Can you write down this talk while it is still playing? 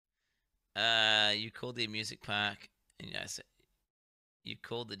You called the music park. And you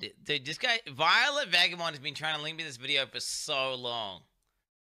called the dude. This guy, Violet Vagabond, has been trying to link me this video for so long.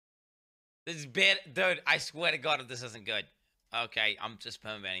 This is bad, dude. I swear to God, if this isn't good. Okay, I'm just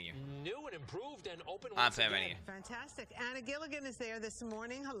permanenting you. New and improved and open. I'm permanenting you. Fantastic. Anna Gilligan is there this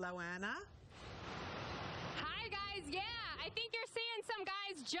morning. Hello, Anna. Hi, guys. Yeah, I think you're seeing some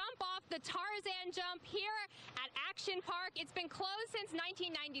guys jump off the Tarzan jump here at Action Park. It's been closed since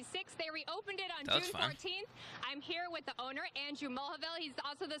 1996. They reopened it on June 14th. I'm here with the owner, Andrew Mulhaville. He's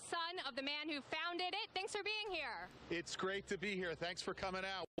also the son of the man who founded it. Thanks for being here. It's great to be here. Thanks for coming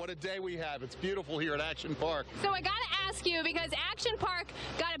out. What a day we have. It's beautiful here at Action Park. So I got to ask you, because Action Park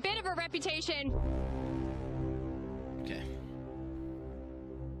got a bit of a reputation. Okay.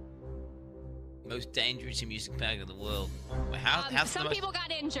 Most dangerous music park in the world. How's some people got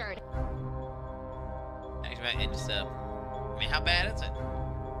injured. I mean, how bad is it?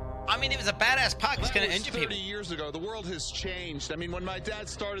 I mean, if it's a badass park, it's going to injure people. 30 years ago, the world has changed. I mean, when my dad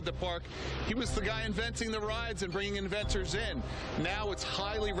started the park, he was the guy inventing the rides and bringing inventors in. Now it's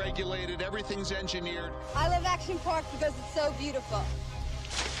highly regulated. Everything's engineered. I love Action Park because it's so beautiful.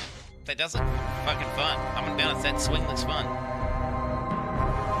 That does look fucking fun. I'm down. That swing looks fun.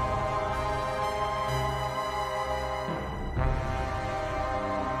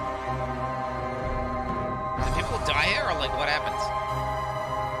 Do people die here, or like what happens?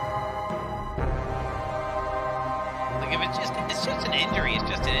 Like if it's just an injury, it's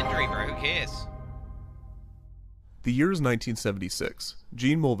just an injury, bro. Who cares? The year is 1976.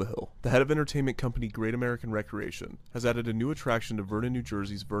 Gene Mulvihill, the head of entertainment company Great American Recreation, has added a new attraction to Vernon, New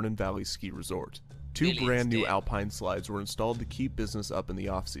Jersey's Vernon Valley Ski Resort. Two brand new alpine slides were installed to keep business up in the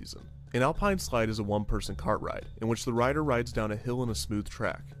off-season. An alpine slide is a one-person cart ride, in which the rider rides down a hill on a smooth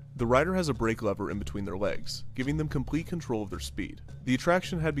track. The rider has a brake lever in between their legs, giving them complete control of their speed. The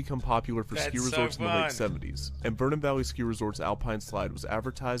attraction had become popular for ski resorts in the late 70s, and Vernon Valley Ski Resort's alpine slide was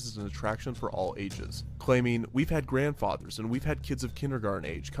advertised as an attraction for all ages, claiming, "We've had grandfathers and we've had kids of kindergarten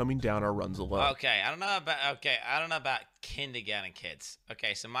age coming down our runs alone." Okay, I don't know about kindergarten kids.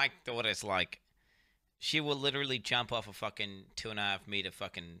 Okay, so my daughter's like, she will literally jump off a fucking 2.5 meter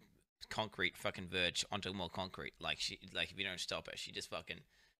fucking concrete fucking verge onto more concrete. Like if you don't stop her,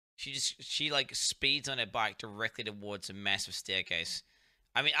 she like speeds on her bike directly towards a massive staircase.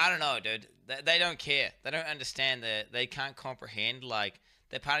 I mean, I don't know, dude. They don't care. They don't understand that. They can't comprehend, like,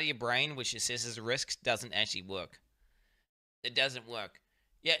 that part of your brain which assesses risks doesn't actually work. It doesn't work.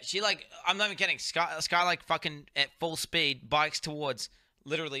 Yeah, she like, I'm not even kidding. Sky like fucking at full speed bikes towards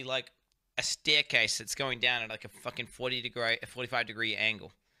literally like a staircase that's going down at like a fucking 45 degree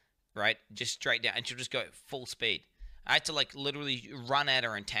angle, right? Just straight down, and she'll just go at full speed. I had to like literally run at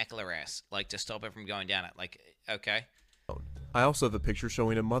her and tackle her ass, like, to stop her from going down it. Like, okay. I also have a picture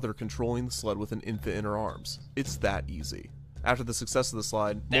showing a mother controlling the sled with an infant in her arms. It's that easy. After the success of the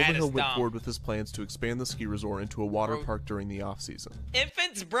slide, Mulvihill went forward with his plans to expand the ski resort into a water park during the off-season.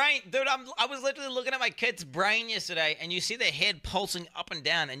 Infant's brain, dude, I was literally looking at my kid's brain yesterday, and you see their head pulsing up and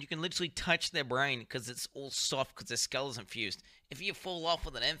down, and you can literally touch their brain because it's all soft because their skull isn't fused. If you fall off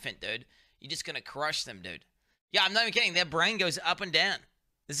with an infant, dude, you're just going to crush them, dude. Yeah, I'm not even kidding. Their brain goes up and down.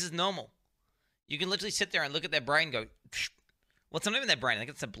 This is normal. You can literally sit there and look at their brain go, psh. Well, it's not even their brain. I think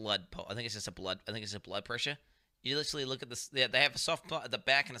it's a blood. I think it's just a blood. I think it's a blood pressure. You literally look at this. They have a soft spot at the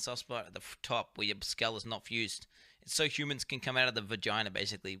back and a soft spot at the top where your skull is not fused. It's so humans can come out of the vagina,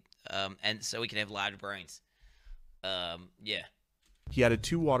 basically, and so we can have large brains. Yeah. He added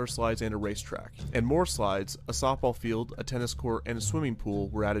 2 water slides and a racetrack, and more slides, a softball field, a tennis court, and a swimming pool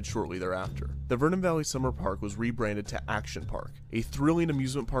were added shortly thereafter. The Vernon Valley Summer Park was rebranded to Action Park, a thrilling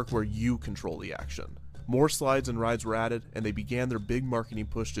amusement park where you control the action. More slides and rides were added, and they began their big marketing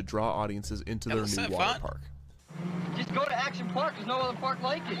push to draw audiences into their new water park. Just go to Action Park. There's no other park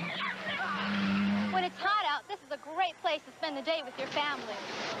like it. When it's hot out, this is a great place to spend the day with your family.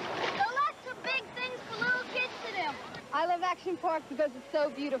 So lots of big things for little kids to do. I love Action Park because it's so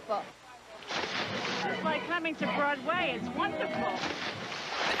beautiful. It's like coming to Broadway. It's wonderful.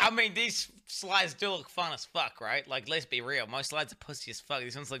 I mean, these slides do look fun as fuck, right? Like, let's be real. Most slides are pussy as fuck.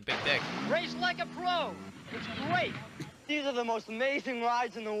 These ones look big dick. Race like a pro. It's great. These are the most amazing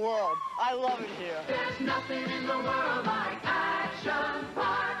rides in the world. I love it here. There's nothing in the world like Action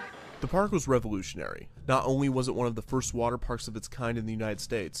Park. The park was revolutionary. Not only was it one of the first water parks of its kind in the United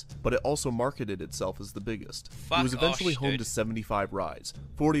States, but it also marketed itself as the biggest. It was eventually home to 75 rides,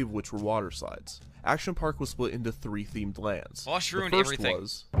 40 of which were water slides. Action Park was split into 3 themed lands. Osh ruined the first everything.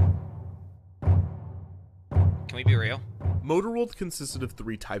 Was... Can we be real? Motor World consisted of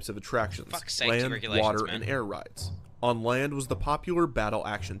 3 types of attractions: land, water, and air rides. On land was the popular battle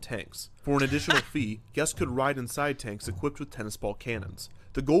action tanks. For an additional fee, guests could ride inside tanks equipped with tennis ball cannons.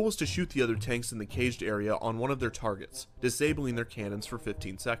 The goal was to shoot the other tanks in the caged area on one of their targets, disabling their cannons for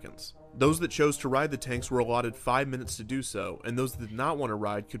 15 seconds. Those that chose to ride the tanks were allotted 5 minutes to do so, and those that did not want to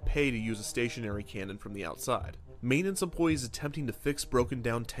ride could pay to use a stationary cannon from the outside. Maintenance employees attempting to fix broken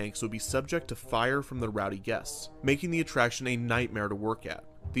down tanks would be subject to fire from the rowdy guests, making the attraction a nightmare to work at.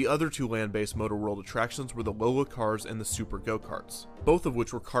 The other two land-based Motor World attractions were the Lola cars and the Super Go-Karts, both of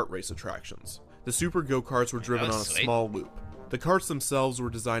which were kart race attractions. The Super Go-Karts were driven on a small loop. The karts themselves were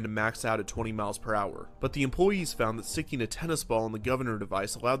designed to max out at 20 miles per hour, but the employees found that sticking a tennis ball in the governor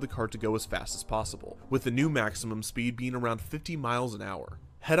device allowed the kart to go as fast as possible, with the new maximum speed being around 50 miles an hour.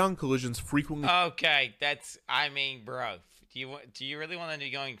 Head-on collisions frequently... Okay, that's... I mean, bro, do you really want to be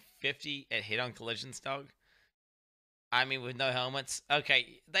going 50 at head-on collisions, dog? I mean, with no helmets?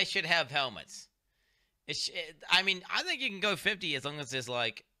 Okay, they should have helmets. I mean, I think you can go 50 as long as there's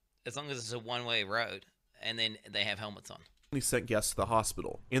like... As long as it's a one-way road, and then they have helmets on. Sent guests to the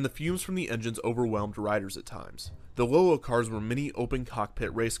hospital, and the fumes from the engines overwhelmed riders at times. The Lolo cars were mini open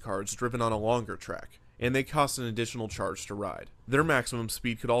cockpit race cars driven on a longer track, and they cost an additional charge to ride. Their maximum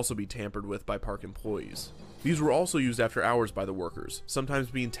speed could also be tampered with by park employees. These were also used after hours by the workers, sometimes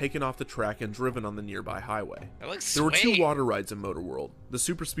being taken off the track and driven on the nearby highway. There were two water rides in Motor World. The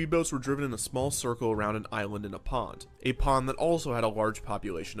super speedboats were driven in a small circle around an island in a pond that also had a large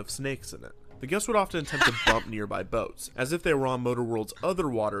population of snakes in it. The guests would often attempt to bump nearby boats, as if they were on Motor World's other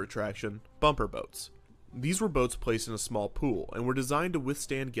water attraction, bumper boats. These were boats placed in a small pool, and were designed to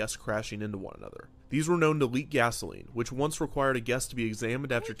withstand guests crashing into one another. These were known to leak gasoline, which once required a guest to be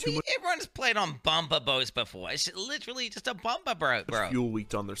examined after too much Everyone's played on bumper boats before. It's literally just a bumper boat, bro. fuel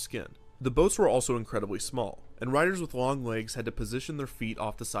leaked on their skin. The boats were also incredibly small, and riders with long legs had to position their feet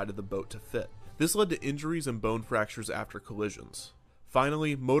off the side of the boat to fit. This led to injuries and bone fractures after collisions.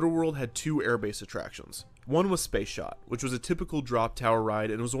 Finally, Motor World had two airbase attractions. One was Space Shot, which was a typical drop tower ride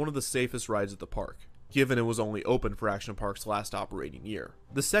and was one of the safest rides at the park, given it was only open for Action Park's last operating year.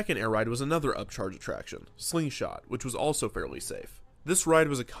 The second air ride was another upcharge attraction, Slingshot, which was also fairly safe. This ride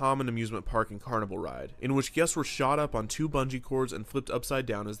was a common amusement park and carnival ride, in which guests were shot up on two bungee cords and flipped upside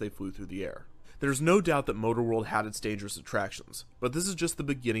down as they flew through the air. There's no doubt that Motor World had its dangerous attractions, but this is just the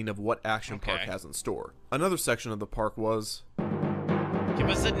beginning of what Action Park has in store. Another section of the park was... Give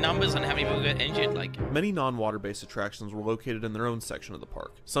us the numbers on how many people got injured, like... Many non-water-based attractions were located in their own section of the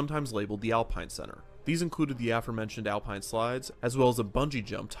park, sometimes labeled the Alpine Center. These included the aforementioned Alpine Slides, as well as a bungee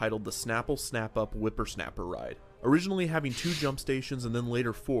jump titled the Snapple Snap-Up Whippersnapper Ride. Originally having 2 jump stations and then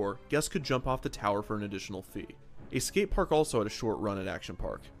later 4, guests could jump off the tower for an additional fee. A skate park also had a short run at Action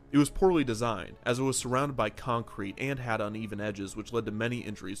Park. It was poorly designed, as it was surrounded by concrete and had uneven edges, which led to many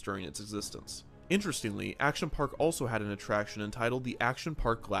injuries during its existence. Interestingly, Action Park also had an attraction entitled the Action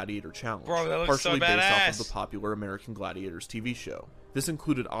Park Gladiator Challenge, Bro, that looks partially so based badass. off of the popular American Gladiators TV show. This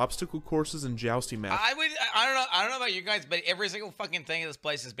included obstacle courses and jousting matches. I don't know about you guys, but every single fucking thing in this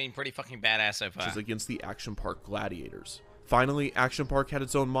place has been pretty fucking badass so far. Against the Action Park Gladiators. Finally, Action Park had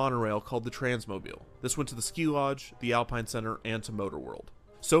its own monorail called the Transmobile. This went to the Ski Lodge, the Alpine Center, and to Motor World.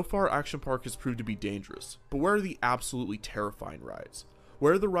 So far, Action Park has proved to be dangerous, but where are the absolutely terrifying rides?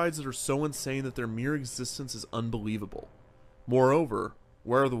 Where are the rides that are so insane that their mere existence is unbelievable? Moreover,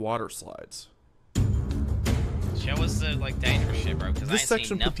 where are the water slides? Show us the dangerous shit, bro. This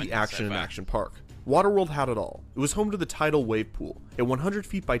section put the action in Action Park. Waterworld had it all. It was home to the Tidal Wave Pool, a 100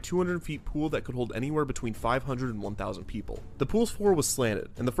 feet by 200 feet pool that could hold anywhere between 500 and 1,000 people. The pool's floor was slanted,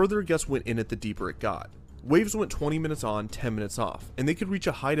 and the further a guest went in it, the deeper it got. Waves went 20 minutes on, 10 minutes off, and they could reach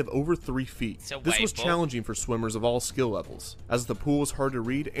a height of over 3 feet. This was challenging for swimmers of all skill levels, as the pool was hard to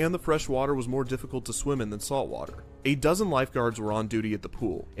read and the fresh water was more difficult to swim in than salt water. A dozen lifeguards were on duty at the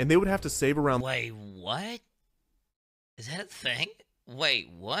pool, and they would have to save around— Wait, what? Is that a thing? Wait,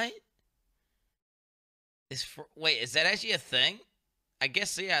 what? Wait, is that actually a thing? I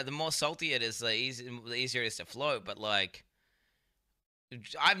guess, yeah, the more salty it is, the easier it is to float, but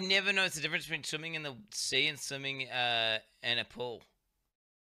I've never noticed the difference between swimming in the sea and swimming in a pool.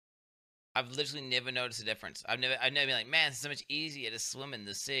 I've literally never noticed a difference. I've never been like, man, it's so much easier to swim in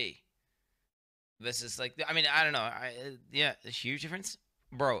the sea. Versus I mean, I don't know. Yeah, a huge difference?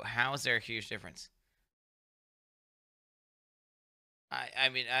 Bro, how is there a huge difference?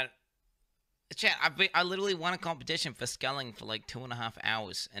 Chat, I literally won a competition for sculling for 2.5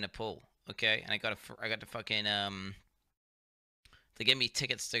 hours in a pool, okay? And I got to fucking, they gave me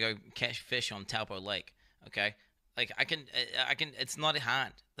tickets to go catch fish on Taupo Lake, okay? I can, it's not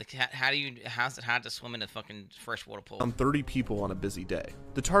hard. How's it hard to swim in a fucking freshwater pool? 30 people on a busy day.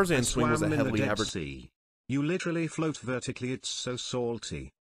 The Tarzan swing was a heavily advertised. You literally float vertically, it's so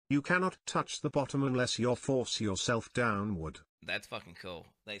salty. You cannot touch the bottom unless you force yourself downward. That's fucking cool.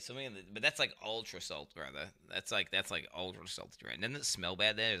 Like but that's like ultra salt, brother. That's like ultra salty, right? Doesn't it smell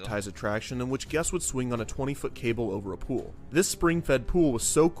bad there? Ties attraction in which guests would swing on a 20-foot cable over a pool. This spring-fed pool was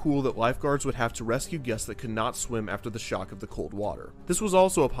so cool that lifeguards would have to rescue guests that could not swim after the shock of the cold water. This was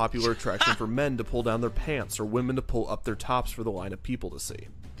also a popular attraction for men to pull down their pants or women to pull up their tops for the line of people to see.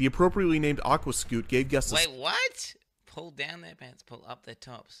 The appropriately named Aqua Scoot gave guests Wait, what? Pull down their pants, pull up their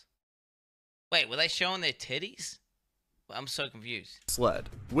tops. Wait, were they showing their titties? I'm so confused. Sled,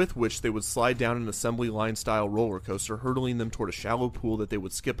 with which they would slide down an assembly line style roller coaster, hurtling them toward a shallow pool that they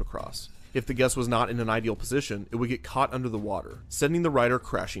would skip across. If the guest was not in an ideal position, it would get caught under the water, sending the rider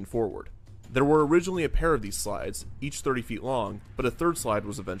crashing forward. There were originally a pair of these slides, each 30 feet long, but a third slide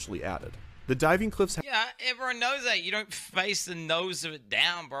was eventually added. The diving cliffs Yeah, everyone knows that. You don't face the nose of it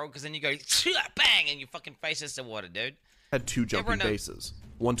down, bro, because then you go bang and your fucking face hits the water, dude. Had two jumping bases,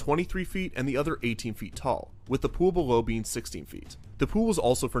 one 23 feet and the other 18 feet tall, with the pool below being 16 feet. The pool was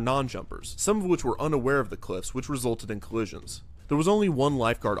also for non-jumpers, some of which were unaware of the cliffs, which resulted in collisions. There was only one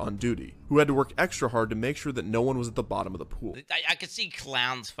lifeguard on duty, who had to work extra hard to make sure that no one was at the bottom of the pool. I could see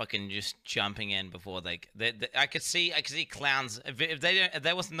clowns fucking just jumping in before I could see clowns if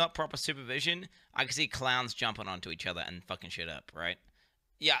there was not proper supervision. I could see clowns jumping onto each other and fucking shit up, right?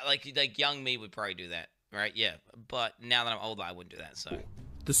 Yeah, like young me would probably do that. Right, yeah, but now that I'm older, I wouldn't do that, so.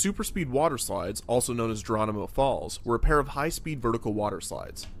 The super speed water slides, also known as Geronimo Falls, were a pair of high-speed vertical water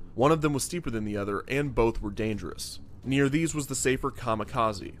slides. One of them was steeper than the other, and both were dangerous. Near these was the safer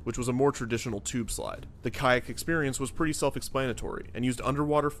Kamikaze, which was a more traditional tube slide. The kayak experience was pretty self-explanatory, and used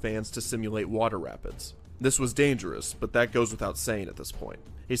underwater fans to simulate water rapids. This was dangerous, but that goes without saying at this point.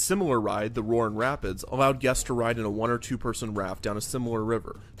 A similar ride, the Roarin' Rapids, allowed guests to ride in a 1 or 2 person raft down a similar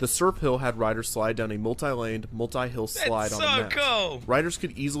river. The Surf Hill had riders slide down a multi-laned, multi-hill slide on a mat. Cool. Riders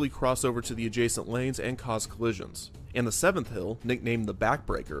could easily cross over to the adjacent lanes and cause collisions. And the 7th hill, nicknamed the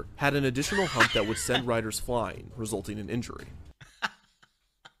Backbreaker, had an additional hump that would send riders flying, resulting in injury.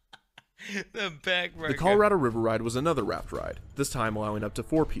 The Backbreaker. The Colorado River Ride was another raft ride, this time allowing up to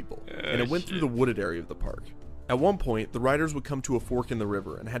 4 people, and it went through the wooded area of the park. At one point, the riders would come to a fork in the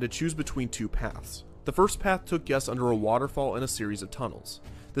river and had to choose between 2 paths. The first path took guests under a waterfall and a series of tunnels.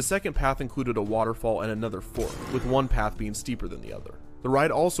 The second path included a waterfall and another fork, with one path being steeper than the other. The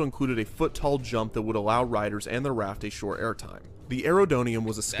ride also included a foot-tall jump that would allow riders and their raft a short airtime. The Aerodonium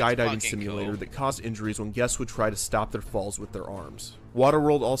was a skydiving simulator that caused injuries when guests would try to stop their falls with their arms.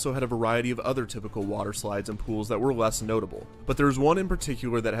 Waterworld also had a variety of other typical water slides and pools that were less notable, but there is one in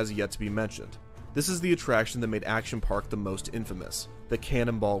particular that has yet to be mentioned. This is the attraction that made Action Park the most infamous, the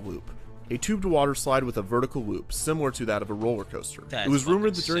Cannonball Loop. A tubed water slide with a vertical loop, similar to that of a roller coaster. It was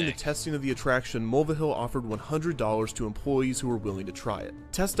rumored that during the testing of the attraction, Mulvihill offered $100 to employees who were willing to try it.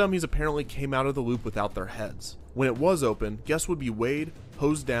 Test dummies apparently came out of the loop without their heads. When it was open, guests would be weighed,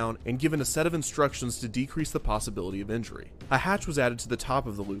 hosed down, and given a set of instructions to decrease the possibility of injury. A hatch was added to the top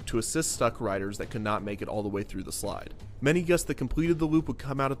of the loop to assist stuck riders that could not make it all the way through the slide. Many guests that completed the loop would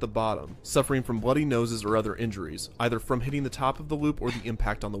come out at the bottom, suffering from bloody noses or other injuries, either from hitting the top of the loop or the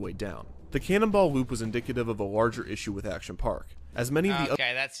impact on the way down. The Cannonball Loop was indicative of a larger issue with Action Park, as many of the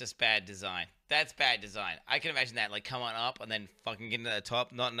Okay, that's just bad design. That's bad design. I can imagine that, like, coming up and then fucking getting to the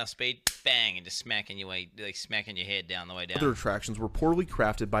top, not enough speed, bang, and just smacking your head down the way down. Other attractions were poorly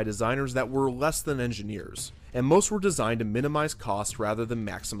crafted by designers that were less than engineers, and most were designed to minimize cost rather than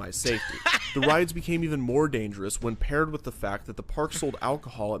maximize safety. The rides became even more dangerous when paired with the fact that the park sold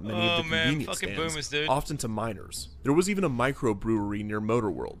alcohol at many of the convenience stands, often to minors. There was even a microbrewery near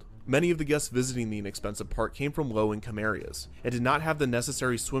Motorworld. Many of the guests visiting the inexpensive park came from low-income areas, and did not have the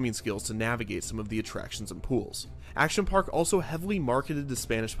necessary swimming skills to navigate some of the attractions and pools. Action Park also heavily marketed to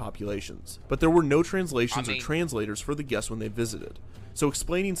Spanish populations, but there were no translations or translators for the guests when they visited, so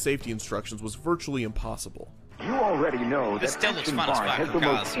explaining safety instructions was virtually impossible. You already know that Action Park has the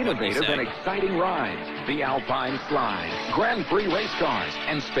most innovative and exciting rides, the Alpine Slide, Grand Prix race cars,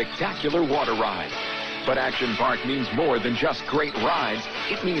 and spectacular water rides. But Action Park means more than just great rides.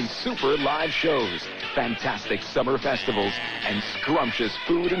 It means super live shows, fantastic summer festivals, and scrumptious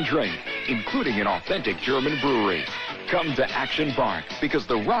food and drink, including an authentic German brewery. Come to Action Park, because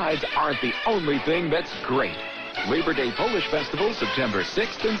the rides aren't the only thing that's great. Labor Day Polish Festival, September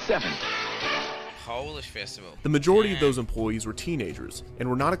 6th and 7th. Polish Festival. The majority of those employees were teenagers, and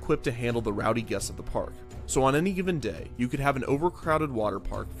were not equipped to handle the rowdy guests at the park. So on any given day, you could have an overcrowded water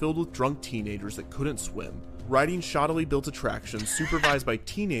park filled with drunk teenagers that couldn't swim, riding shoddily built attractions supervised by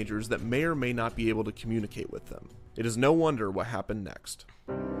teenagers that may or may not be able to communicate with them. It is no wonder what happened next.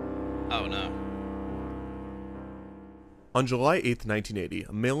 Oh no. On July 8, 1980,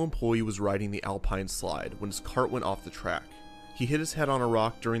 a male employee was riding the Alpine slide when his cart went off the track. He hit his head on a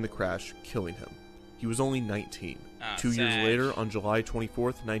rock during the crash, killing him. He was only 19. 2 years later, on July 24,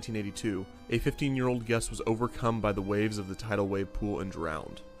 1982, a 15-year-old guest was overcome by the waves of the tidal wave pool and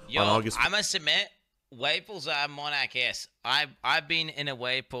drowned. Yo, I must admit, wave pools are Monarch ass. I've been in a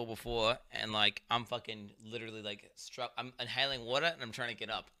wave pool before, and like I'm fucking literally like struck. I'm inhaling water, and I'm trying to get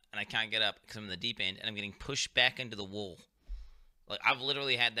up, and I can't get up because I'm in the deep end, and I'm getting pushed back into the wall. Like I've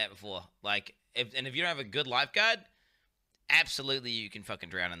literally had that before. Like if you don't have a good lifeguard, absolutely you can fucking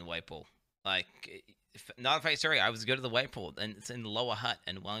drown in the wave pool. Like, not a fake story. I was go to the wave pool, and it's in the Lower Hutt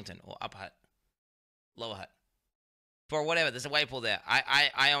in Wellington, or Upper Hutt, Lower Hutt, for whatever. There's a wave pool there. I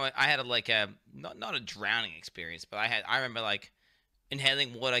had a not a drowning experience, but I remember like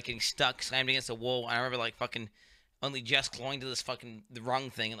inhaling water, getting stuck, slammed against a wall. And I remember like fucking only just clawing to this fucking the wrong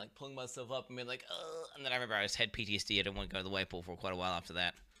thing and like pulling myself up and being like, ugh. And then I remember I just had PTSD. I didn't want to go to the wave pool for quite a while after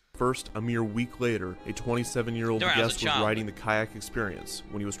that. First, a mere week later, a 27-year-old guest was riding the kayak experience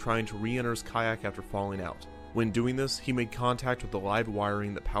when he was trying to re-enter his kayak after falling out. When doing this, he made contact with the live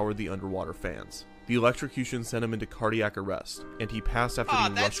wiring that powered the underwater fans. The electrocution sent him into cardiac arrest, and he passed after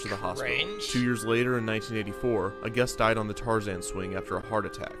being rushed to the hospital. 2 years later, in 1984, a guest died on the Tarzan swing after a heart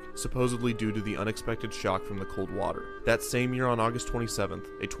attack, supposedly due to the unexpected shock from the cold water. That same year, on August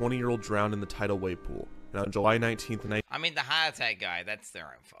 27th, a 20-year-old drowned in the tidal wave pool. And on July 19th, I mean, the heart attack guy, that's their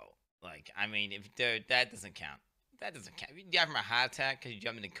own fault. Like, I mean, if dude, that doesn't count. That doesn't count. If you die from a heart attack because you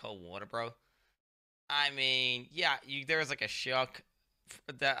jumped into cold water, bro. I mean, yeah, there was like a shock.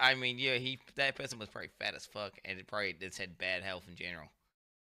 That I mean, yeah, that person was probably fat as fuck, and it probably just had bad health in general.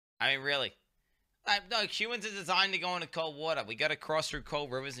 I mean, really. No, humans are designed to go into cold water. We got to cross through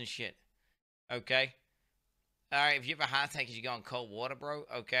cold rivers and shit. Okay? Alright, if you have a heart attack because you go in cold water, bro,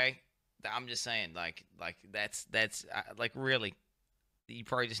 okay? I'm just saying, like that's like really, you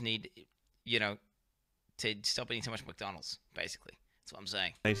probably just need, to stop eating so much McDonald's, basically. That's what I'm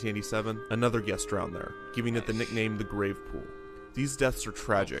saying. 1987, another guest drowned there, giving it the nickname the Grave Pool. These deaths are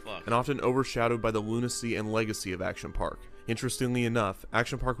tragic, and often overshadowed by the lunacy and legacy of Action Park. Interestingly enough,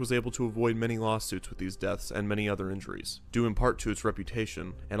 Action Park was able to avoid many lawsuits with these deaths and many other injuries, due in part to its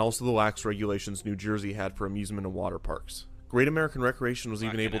reputation, and also the lax regulations New Jersey had for amusement and water parks. Great American Recreation was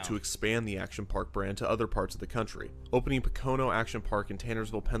even able to expand the Action Park brand to other parts of the country, opening Pocono Action Park in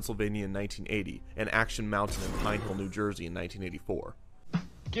Tannersville, Pennsylvania in 1980, and Action Mountain in Pine Hill, New Jersey in 1984.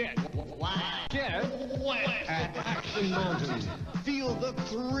 Get wet at Action Mountain. Feel the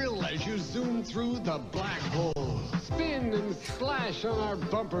thrill as you zoom through the black hole. Spin and splash on our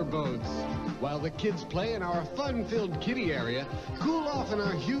bumper boats. While the kids play in our fun-filled kiddie area, cool off in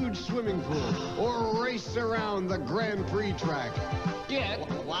our huge swimming pool, or race around the Grand Prix track. Get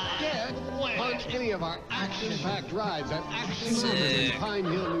wet on any of our action-packed rides at Action Mountain in Pine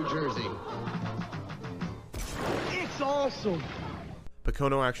Hill, New Jersey. It's awesome.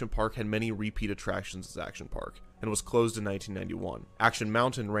 Pocono Action Park had many repeat attractions as Action Park, and was closed in 1991. Action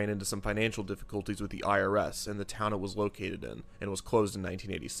Mountain ran into some financial difficulties with the IRS and the town it was located in, and was closed in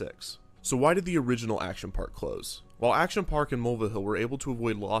 1986. So why did the original Action Park close? While Action Park and Mulvihill were able to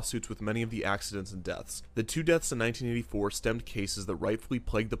avoid lawsuits with many of the accidents and deaths, the two deaths in 1984 stemmed cases that rightfully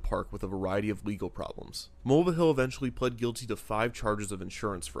plagued the park with a variety of legal problems. Mulvihill eventually pled guilty to 5 charges of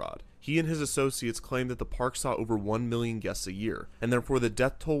insurance fraud. He and his associates claimed that the park saw over 1 million guests a year, and therefore the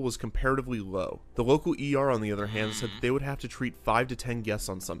death toll was comparatively low. The local ER, on the other hand, said that they would have to treat 5 to 10 guests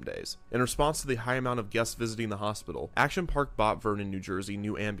on some days. In response to the high amount of guests visiting the hospital, Action Park bought Vernon, New Jersey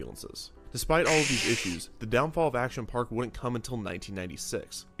new ambulances. Despite all of these issues, the downfall of Action Park wouldn't come until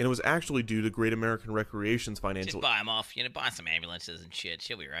 1996, and it was actually due to Great American Recreation's financial Just buy them off, buy some ambulances and shit,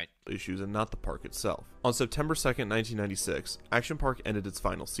 she'll be right. issues and not the park itself. On September 2nd, 1996, Action Park ended its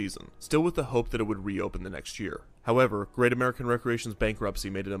final season, still with the hope that it would reopen the next year. However, Great American Recreation's bankruptcy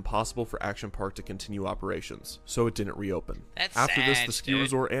made it impossible for Action Park to continue operations, so it didn't reopen. After this, the ski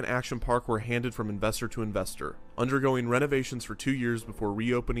resort and Action Park were handed from investor to investor, undergoing renovations for 2 years before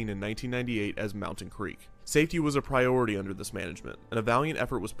reopening in 1998 as Mountain Creek. Safety was a priority under this management, and a valiant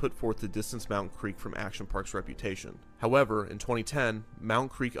effort was put forth to distance Mountain Creek from Action Park's reputation. However, in 2010, Mountain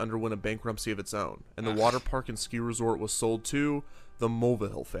Creek underwent a bankruptcy of its own, and the water park and ski resort was sold to the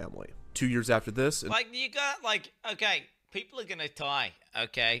Mulvihill family. 2 years after this, okay, people are gonna die,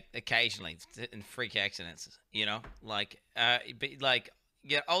 okay, occasionally in freak accidents, there's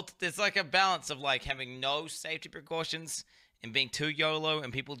like a balance of like having no safety precautions and being too YOLO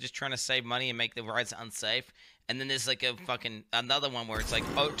and people just trying to save money and make the rides unsafe, and then there's like a fucking another one where it's like,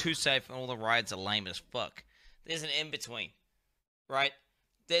 oh, too safe and all the rides are lame as fuck. There's an in-between, right?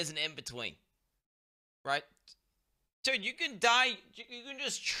 There's an in-between, right? Dude, you can die. You can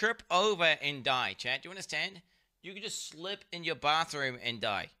just trip over and die, chat. Do you understand? You can just slip in your bathroom and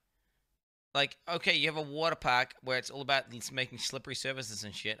die. Like, okay, you have a water park where it's all about making slippery surfaces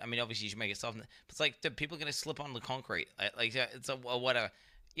and shit. I mean, obviously, you should make it soft. But it's like, dude, people are going to slip on the concrete. Like it's a whatever.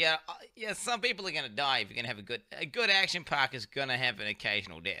 Yeah, some people are going to die if you're going to have a good action park is going to have an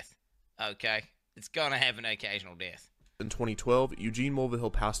occasional death. Okay? It's going to have an occasional death. In 2012, Eugene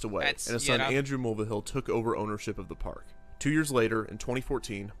Mulvihill passed away, and his son Andrew Mulvihill took over ownership of the park. 2 years later, in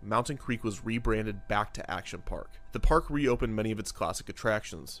 2014, Mountain Creek was rebranded back to Action Park. The park reopened many of its classic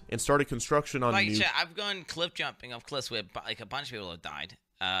attractions, and started construction on new... I've gone cliff jumping off cliffs where like a bunch of people have died,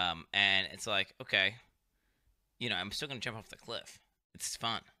 and it's like, okay, you know, I'm still going to jump off the cliff. It's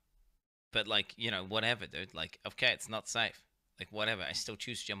fun. But, like, you know, whatever, dude. Like, okay, it's not safe. Like, whatever. I still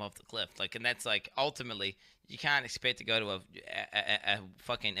choose to jump off the cliff. Like, and that's, like, ultimately, you can't expect to go to a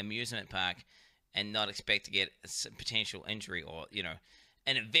fucking amusement park and not expect to get a potential injury or, you know,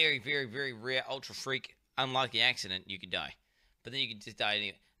 in a very, very, very rare, ultra freak, unlucky accident, you could die. But then you could just die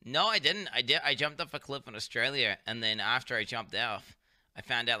anyway. No, I didn't. I jumped off a cliff in Australia, and then after I jumped off, I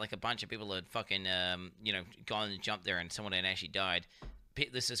found out, like, a bunch of people had fucking, you know, gone and jumped there, and someone had actually died.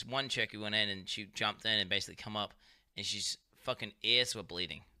 There's this one chick who went in, and she jumped in and basically come up, and she's fucking ears were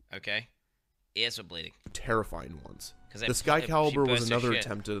bleeding, okay? Ears were bleeding. Terrifying ones. The Sky Caliber was another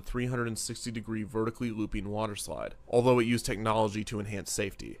attempt at a 360-degree vertically looping water slide, although it used technology to enhance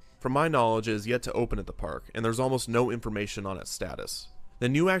safety. From my knowledge, it is yet to open at the park, and there's almost no information on its status. The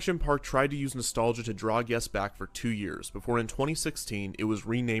new Action Park tried to use nostalgia to draw guests back for 2 years, before in 2016 it was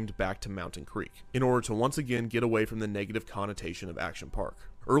renamed back to Mountain Creek, in order to once again get away from the negative connotation of Action Park.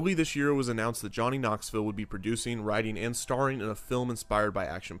 Early this year it was announced that Johnny Knoxville would be producing, writing, and starring in a film inspired by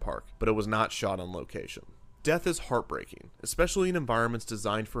Action Park, but it was not shot on location. Death is heartbreaking, especially in environments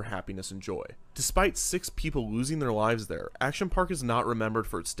designed for happiness and joy. Despite 6 people losing their lives there, Action Park is not remembered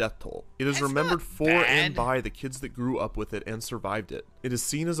for its death toll. It is remembered for and by the kids that grew up with it and survived it. It is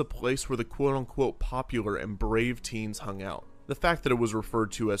seen as a place where the quote-unquote popular and brave teens hung out. The fact that it was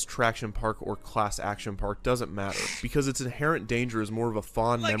referred to as Traction Park or Class Action Park doesn't matter, because its inherent danger is more of a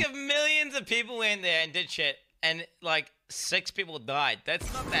fond memory. Like if millions of people went there and did shit, and like 6 people died,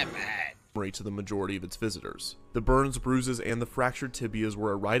 that's not that bad. To the majority of its visitors. The burns, bruises, and the fractured tibias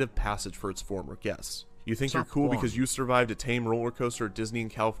were a rite of passage for its former guests. You think you're cool because you survived a tame roller coaster at Disney in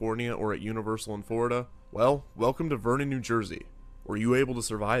California or at Universal in Florida? Well, welcome to Vernon, New Jersey. Were you able to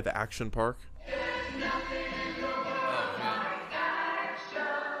survive Action Park?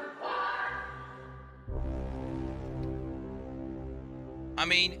 I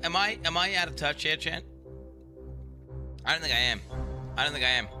mean, am I out of touch here, Chan? I don't think I am. I don't think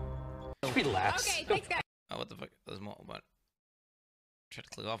I am. Relax. Okay, thanks, guys. Oh, what the fuck? There's more. What? Tried to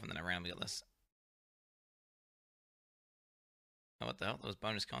click off and then I randomly got this. Oh, what the hell? There was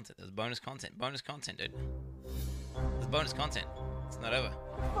bonus content. There's bonus content. Bonus content, dude. There's bonus content. It's not over.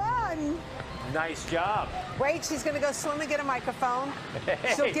 Fun. Nice job. Wait, she's gonna go swim and get a microphone.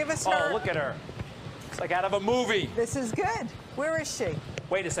 Hey. She'll give us her. Oh, look at her. It's like out of a movie. This is good. Where is she?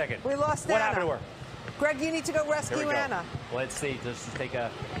 Wait a second. We lost Anna. What happened to her? Greg, you need to go rescue Anna. Let's see. Let's take a...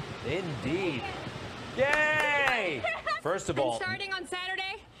 Indeed. Yay! First of all... starting on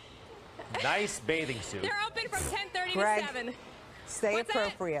Saturday. Nice bathing suit. They're open from 10:30 Greg, to 7. Stay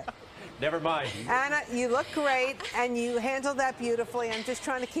appropriate. Never mind. Anna, you look great, and you handled that beautifully. I'm just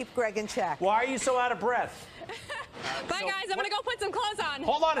trying to keep Greg in check. Why are you so out of breath? Bye, guys. I'm going to go put some clothes on.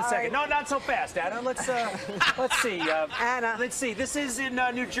 Hold on a second. No, not so fast, Anna. Let's see. Anna. Let's see. This is in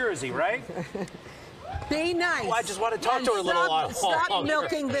New Jersey, right? Be nice. Well, I just want to talk to her a little while. Stop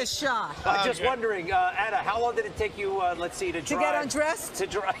milking this shot. I'm just wondering, Anna, how long did it take you, let's see, to drive? To get undressed? To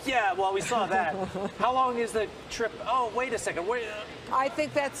drive. Yeah, well, we saw that. How long is the trip? Oh, wait a second. Wait. I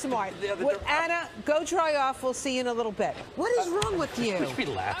think that's smart. Anna, go dry off. We'll see you in a little bit. What is wrong with you? Just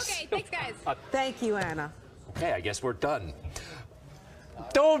relax. Okay, thanks, guys. Thank you, Anna. Okay, I guess we're done.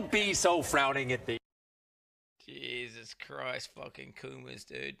 Don't be so frowning at me. Jesus Christ, fucking Kumas,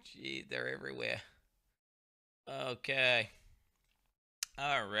 dude. Gee, they're everywhere. Okay.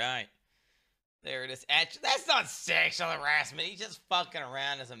 All right. There it is. That's not sexual harassment. He's just fucking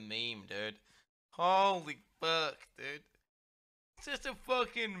around as a meme, dude. Holy fuck, dude. It's just a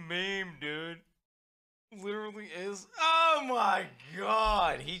fucking meme, dude. Literally is. Oh my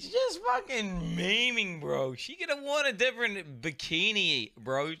god. He's just fucking memeing, bro. She could have worn a different bikini,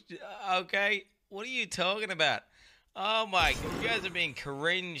 bro. Okay? What are you talking about? Oh my god. You guys are being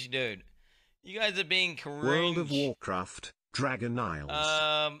cringe, dude. You guys are being cringe. World of Warcraft, Dragon Isles.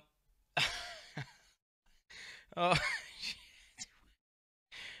 Oh, shit.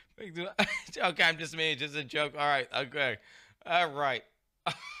 Okay, I'm just me. Just a joke. All right. Okay. All right.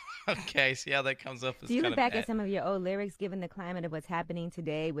 Okay. See how that comes up. Do you look back at some of your old lyrics, given the climate of what's happening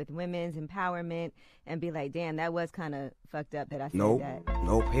today with women's empowerment, and be like, damn, that was kind of fucked up that I said that?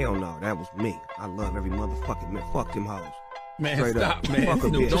 Nope, hell no. That was me. I love every motherfucking man. Fuck them hoes. Man, Straight stop, up. man. Fuck a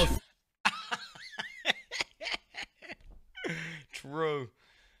Snoop, bitch. True.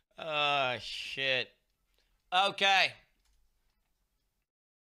 Shit. Okay.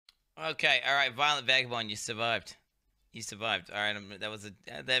 Okay. All right. Violent Vagabond, you survived. You survived. All right. That was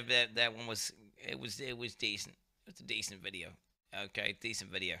that one was it was decent. It's a decent video. Okay,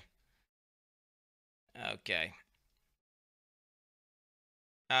 decent video. Okay.